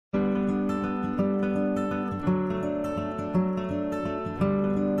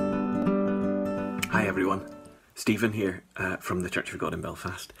everyone, Stephen here from the Church of God in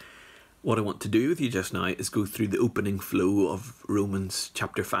Belfast. What I want to do with you just now is go through the opening flow of Romans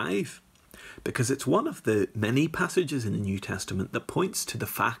chapter 5, because it's one of the many passages in the New Testament that points to the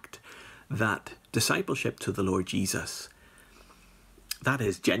fact that discipleship to the Lord Jesus, that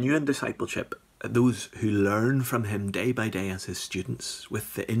is genuine discipleship, those who learn from him day by day as his students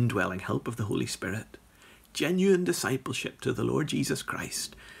with the indwelling help of the Holy Spirit, genuine discipleship to the Lord Jesus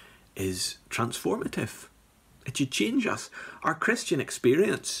Christ is transformative. It should change us. Our Christian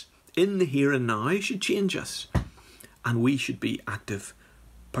experience in the here and now should change us, and we should be active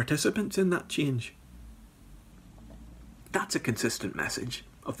participants in that change. That's a consistent message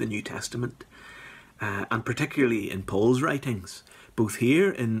of the New Testament, and particularly in Paul's writings, both here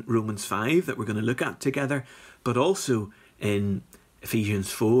in Romans 5 that we're going to look at together, but also in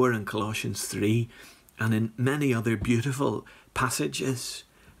Ephesians 4 and Colossians 3, and in many other beautiful passages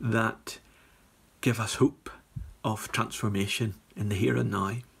that give us hope of transformation in the here and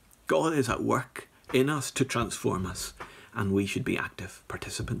now. God is at work in us to transform us, and we should be active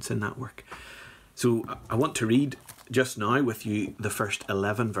participants in that work. So I want to read just now with you the first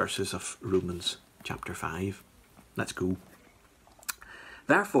 11 verses of Romans chapter 5. Let's go.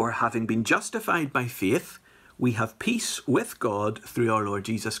 Therefore, having been justified by faith, we have peace with God through our Lord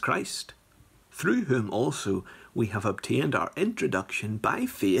Jesus Christ, through whom also we have obtained our introduction by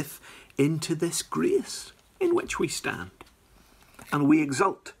faith into this grace in which we stand. And we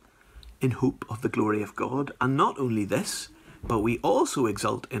exult in hope of the glory of God. And not only this, but we also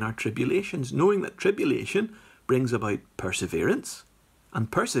exult in our tribulations, knowing that tribulation brings about perseverance,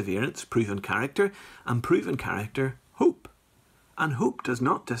 and perseverance, proven character, and proven character, hope. And hope does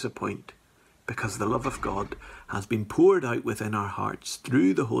not disappoint, because the love of God has been poured out within our hearts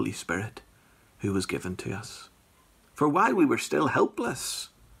through the Holy Spirit who was given to us. For while we were still helpless,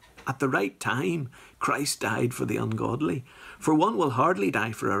 at the right time, Christ died for the ungodly. For one will hardly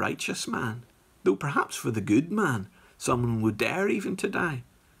die for a righteous man, though perhaps for the good man someone would dare even to die.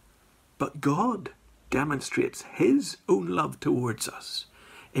 But God demonstrates his own love towards us,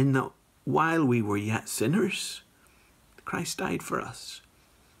 in that while we were yet sinners, Christ died for us.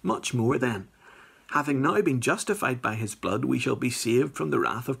 Much more then, having now been justified by his blood, we shall be saved from the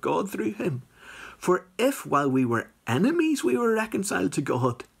wrath of God through him. For if while we were enemies we were reconciled to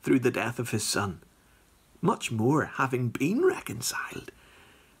God through the death of his Son, much more, having been reconciled,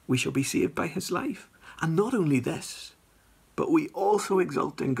 we shall be saved by his life. And not only this, but we also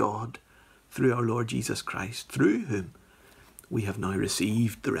exult in God through our Lord Jesus Christ, through whom we have now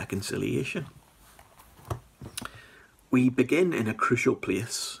received the reconciliation. We begin in a crucial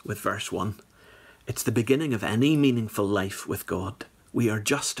place with verse 1. It's the beginning of any meaningful life with God. We are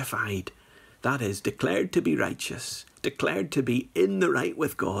justified, that is, declared to be righteous, declared to be in the right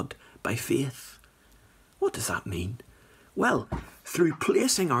with God by faith. What does that mean? Well, through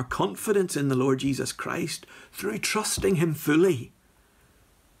placing our confidence in the Lord Jesus Christ, through trusting him fully,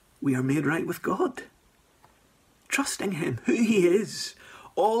 we are made right with God. Trusting him, who he is,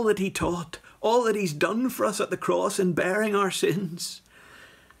 all that he taught, all that he's done for us at the cross in bearing our sins,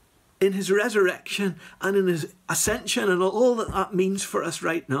 in his resurrection and in his ascension and all that that means for us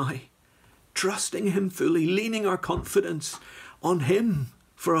right now. Trusting him fully, leaning our confidence on him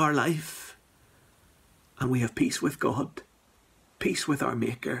for our life. And we have peace with God, peace with our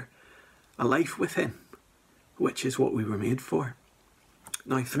Maker, a life with him, which is what we were made for.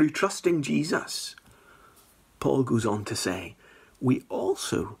 Now, through trusting Jesus, Paul goes on to say, we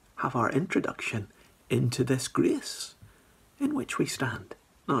also have our introduction into this grace in which we stand.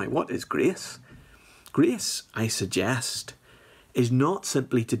 Now, what is grace? Grace, I suggest, is not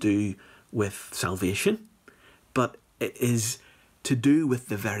simply to do with salvation, but it is to do with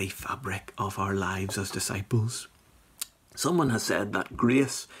the very fabric of our lives as disciples. Someone has said that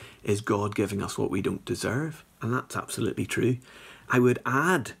grace is God giving us what we don't deserve, and that's absolutely true. I would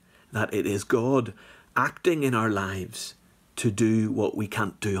add that it is God acting in our lives to do what we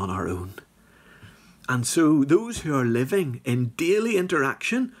can't do on our own. And so those who are living in daily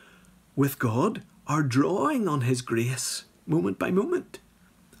interaction with God are drawing on his grace moment by moment.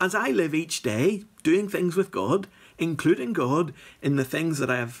 As I live each day doing things with God, including God in the things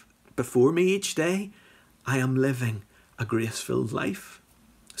that I have before me each day, I am living a grace-filled life.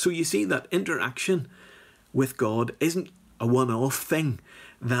 So you see that interaction with God isn't a one-off thing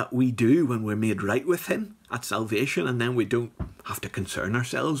that we do when we're made right with him at salvation, and then we don't have to concern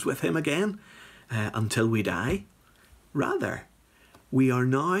ourselves with him again until we die. Rather, we are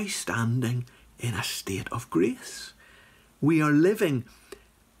now standing in a state of grace. We are living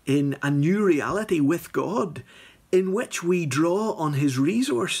in a new reality with God, in which we draw on his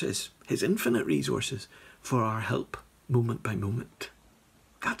resources, his infinite resources for our help moment by moment.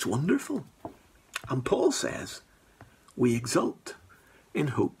 That's wonderful. And Paul says, we exult in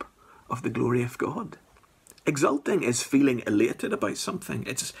hope of the glory of God. Exulting is feeling elated about something.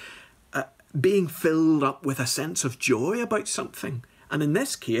 It's being filled up with a sense of joy about something. And in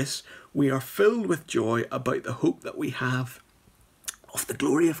this case, we are filled with joy about the hope that we have of the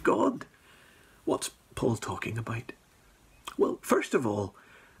glory of God. What's Paul talking about? Well, first of all,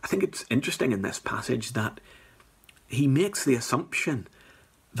 I think it's interesting in this passage that he makes the assumption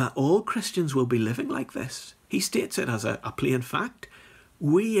that all Christians will be living like this. He states it as a plain fact.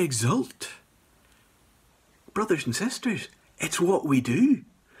 We exult. Brothers and sisters, it's what we do.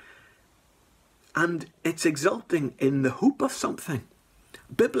 And it's exulting in the hope of something.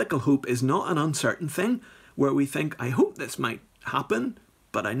 Biblical hope is not an uncertain thing where we think, I hope this might happen,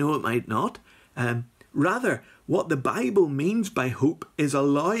 but I know it might not. Rather, what the Bible means by hope is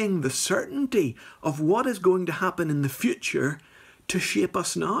allowing the certainty of what is going to happen in the future to shape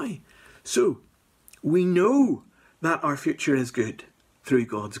us now. So, we know that our future is good through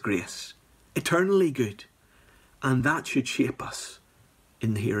God's grace, eternally good, and that should shape us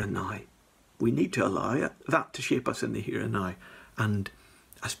in the here and now. We need to allow that to shape us in the here and now, and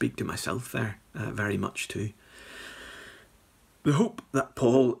I speak to myself there very much too. The hope that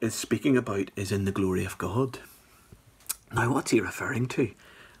Paul is speaking about is in the glory of God. Now, what's he referring to?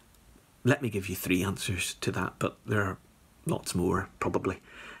 Let me give you 3 answers to that, but there are lots more, probably.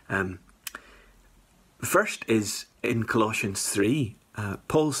 First is in Colossians 3.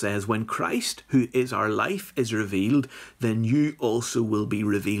 Paul says, when Christ, who is our life, is revealed, then you also will be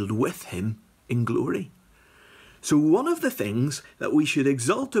revealed with him in glory. So one of the things that we should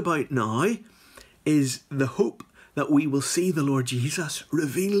exult about now is the hope that we will see the Lord Jesus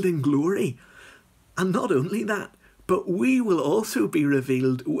revealed in glory. And not only that, but we will also be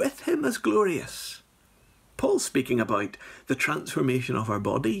revealed with him as glorious. Paul's speaking about the transformation of our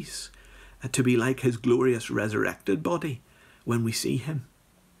bodies to be like his glorious resurrected body when we see him.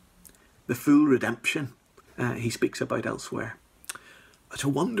 The full redemption he speaks about elsewhere. It's a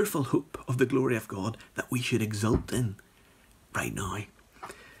wonderful hope of the glory of God that we should exult in right now.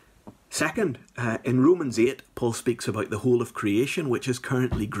 Second, in Romans 8, Paul speaks about the whole of creation, which is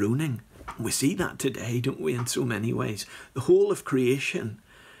currently groaning. We see that today, don't we, in so many ways. The whole of creation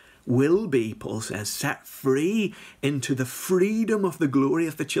will be, Paul says, set free into the freedom of the glory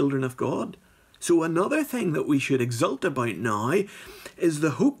of the children of God. So another thing that we should exult about now is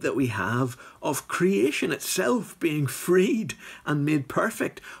the hope that we have of creation itself being freed and made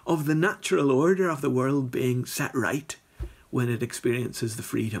perfect, of the natural order of the world being set right when it experiences the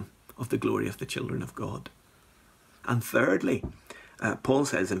freedom of the glory of the children of God. And thirdly, Paul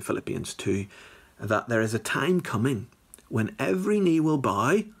says in Philippians 2 that there is a time coming when every knee will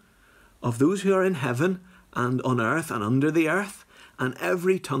bow of those who are in heaven and on earth and under the earth, and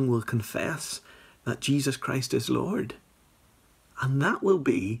every tongue will confess that Jesus Christ is Lord. And that will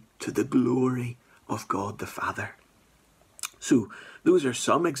be to the glory of God the Father. So those are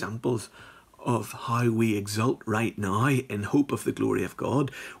some examples of how we exult right now in hope of the glory of God.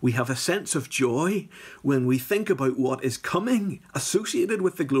 We have a sense of joy when we think about what is coming associated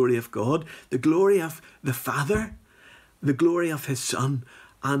with the glory of God, the glory of the Father, the glory of his Son,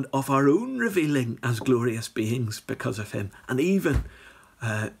 and of our own revealing as glorious beings because of him, and even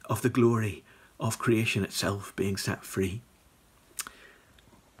of the glory of creation itself being set free.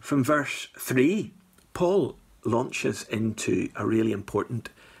 From verse 3, Paul launches into a really important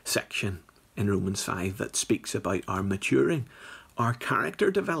section in Romans 5 that speaks about our maturing, our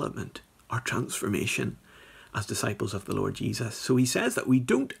character development, our transformation as disciples of the Lord Jesus. So he says that we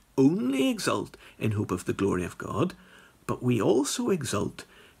don't only exult in hope of the glory of God, but we also exult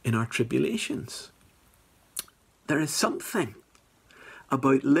in our tribulations. There is something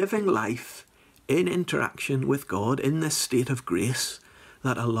about living life in interaction with God in this state of grace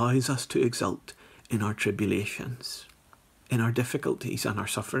that allows us to exult in our tribulations, in our difficulties and our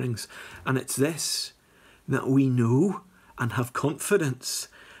sufferings. And it's this, that we know and have confidence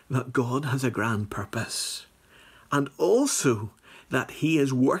that God has a grand purpose, and also that he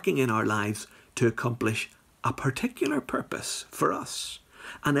is working in our lives to accomplish a particular purpose for us.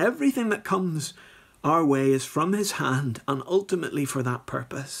 And everything that comes our way is from his hand and ultimately for that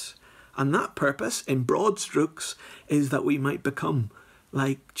purpose. And that purpose, in broad strokes, is that we might become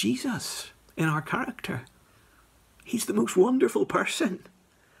like Jesus in our character. He's the most wonderful person.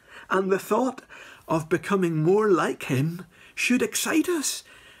 And the thought of becoming more like him should excite us.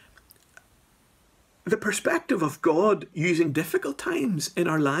 The perspective of God using difficult times in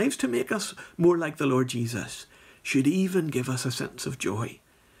our lives to make us more like the Lord Jesus should even give us a sense of joy,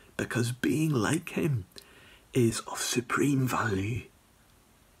 because being like him is of supreme value.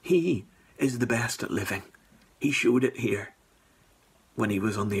 He is the best at living. He showed it here when he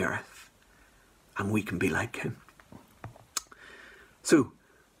was on the earth, and we can be like him. So,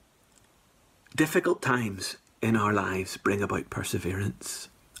 difficult times in our lives bring about perseverance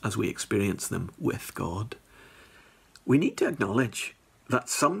as we experience them with God. We need to acknowledge that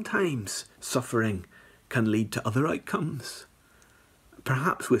sometimes suffering can lead to other outcomes.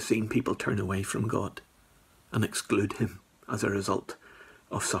 Perhaps we've seen people turn away from God and exclude him as a result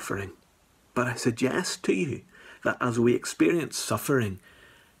of suffering. But I suggest to you that as we experience suffering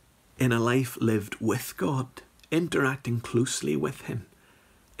in a life lived with God, interacting closely with him,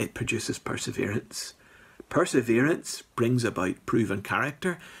 it produces perseverance. Perseverance brings about proven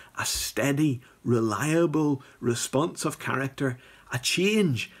character, a steady, reliable response of character, a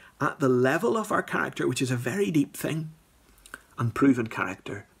change at the level of our character, which is a very deep thing. And proven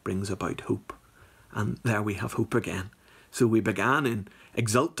character brings about hope. And there we have hope again. So we began in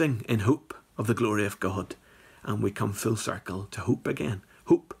exulting in hope of the glory of God, and we come full circle to hope again.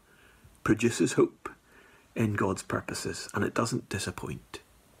 Hope produces hope in God's purposes, and it doesn't disappoint.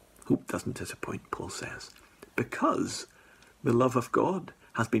 Hope doesn't disappoint, Paul says, because the love of God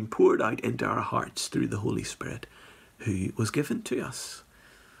has been poured out into our hearts through the Holy Spirit who was given to us.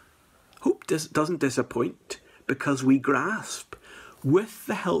 Hope doesn't disappoint because we grasp, with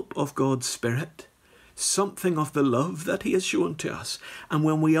the help of God's Spirit, something of the love that he has shown to us. And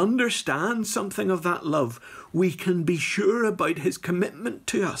when we understand something of that love, we can be sure about his commitment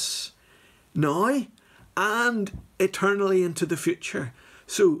to us now and eternally into the future.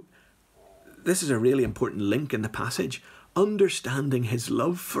 So this is a really important link in the passage. Understanding his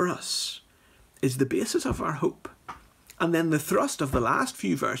love for us is the basis of our hope. And then the thrust of the last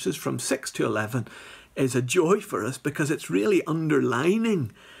few verses from 6 to 11 is a joy for us, because it's really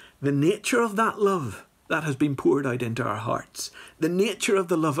underlining the nature of that love that has been poured out into our hearts, the nature of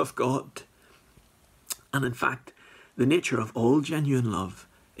the love of God. And in fact, the nature of all genuine love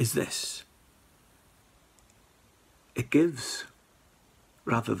is this: it gives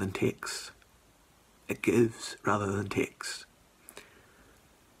rather than takes. It gives rather than takes.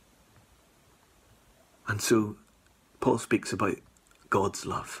 And so Paul speaks about God's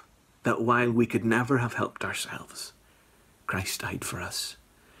love, that while we could never have helped ourselves, Christ died for us.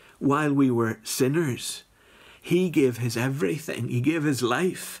 While we were sinners, he gave his everything. He gave his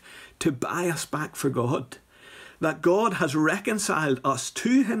life to buy us back for God. That God has reconciled us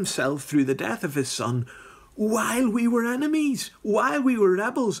to himself through the death of his Son while we were enemies, while we were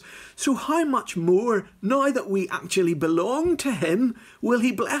rebels. So how much more, now that we actually belong to him, will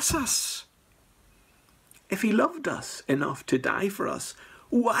he bless us? If he loved us enough to die for us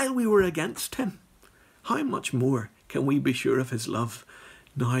while we were against him, how much more can we be sure of his love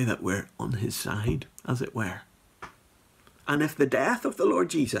now that we're on his side, as it were? And if the death of the Lord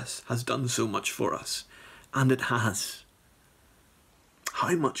Jesus has done so much for us, and it has,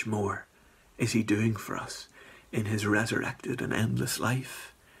 how much more is he doing for us in his resurrected and endless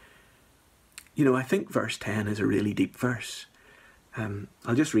life? You know, I think verse 10 is a really deep verse.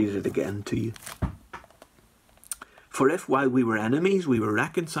 I'll just read it again to you. For if while we were enemies we were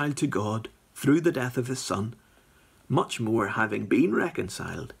reconciled to God through the death of his Son, much more, having been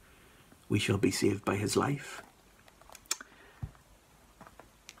reconciled, we shall be saved by his life.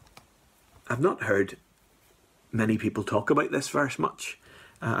 I've not heard many people talk about this verse much.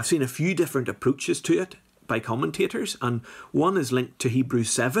 I've seen a few different approaches to it by commentators, and one is linked to Hebrews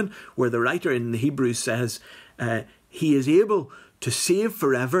 7, where the writer in the Hebrews says, he is able to save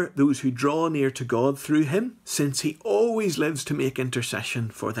forever those who draw near to God through him, since he always lives to make intercession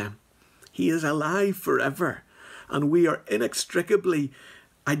for them. He is alive forever, and we are inextricably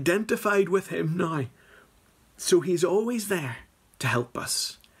identified with him now. So he's always there to help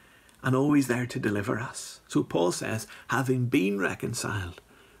us, and always there to deliver us. So Paul says, having been reconciled,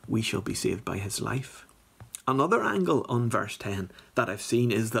 we shall be saved by his life. Another angle on verse 10 that I've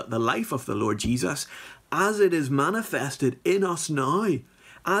seen is that the life of the Lord Jesus, as it is manifested in us now,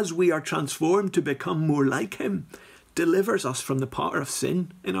 as we are transformed to become more like him, delivers us from the power of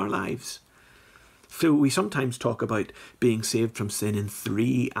sin in our lives. So we sometimes talk about being saved from sin in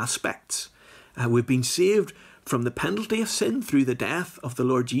three aspects. We've been saved from the penalty of sin through the death of the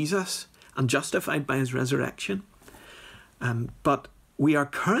Lord Jesus and justified by his resurrection. But we are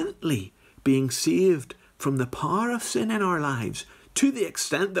currently being saved from the power of sin in our lives, to the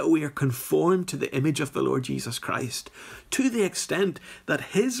extent that we are conformed to the image of the Lord Jesus Christ, to the extent that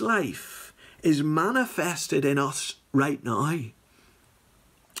his life is manifested in us right now.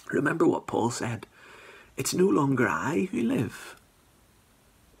 Remember what Paul said, it's no longer I who live,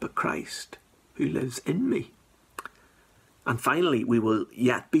 but Christ who lives in me. And finally, we will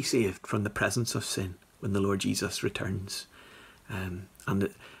yet be saved from the presence of sin when the Lord Jesus returns. And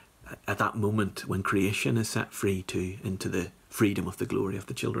at that moment when creation is set free into the freedom of the glory of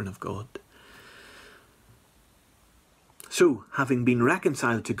the children of God. So, having been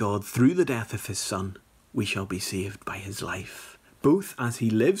reconciled to God through the death of his Son, we shall be saved by his life, both as he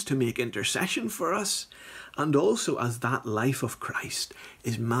lives to make intercession for us, and also as that life of Christ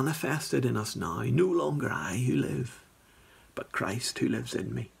is manifested in us now. No longer I who live, but Christ who lives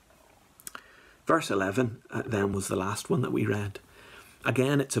in me. Verse 11 then was the last one that we read.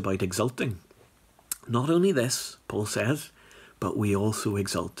 Again, it's about exulting. Not only this, Paul says, but we also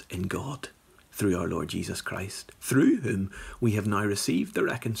exult in God through our Lord Jesus Christ, through whom we have now received the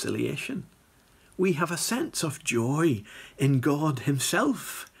reconciliation. We have a sense of joy in God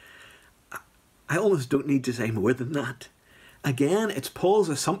himself. I almost don't need to say more than that. Again, it's Paul's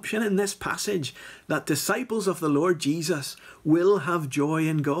assumption in this passage that disciples of the Lord Jesus will have joy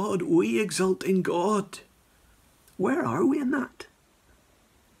in God. We exult in God. Where are we in that?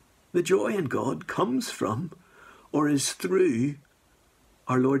 The joy in God comes from or is through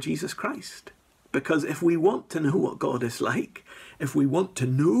our Lord Jesus Christ. Because if we want to know what God is like, if we want to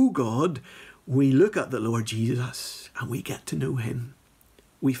know God, we look at the Lord Jesus and we get to know him.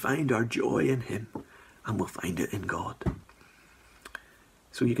 We find our joy in him and we'll find it in God.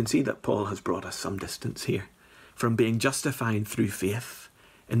 So you can see that Paul has brought us some distance here from being justified through faith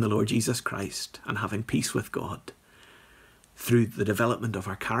in the Lord Jesus Christ and having peace with God, through the development of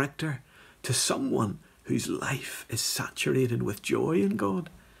our character, to someone whose life is saturated with joy in God.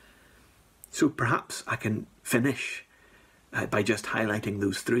 So perhaps I can finish by just highlighting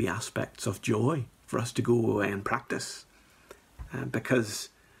those three aspects of joy for us to go away and practice. Because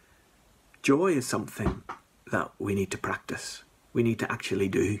joy is something that we need to practice. We need to actually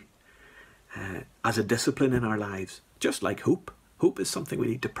do as a discipline in our lives, just like hope. Hope is something we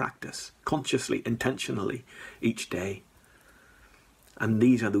need to practice consciously, intentionally, each day. And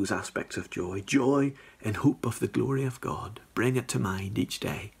these are those aspects of joy. Joy in hope of the glory of God. Bring it to mind each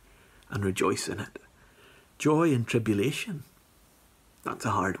day and rejoice in it. Joy in tribulation. That's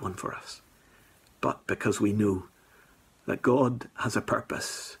a hard one for us. But because we know that God has a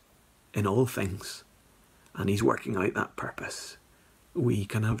purpose in all things and he's working out that purpose, we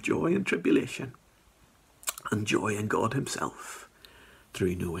can have joy in tribulation and joy in God himself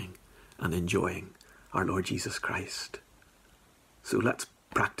through knowing and enjoying our Lord Jesus Christ. So let's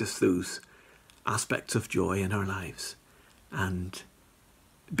practice those aspects of joy in our lives and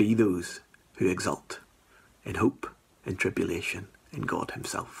be those who exult in hope, in tribulation, in God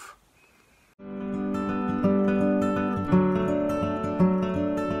himself.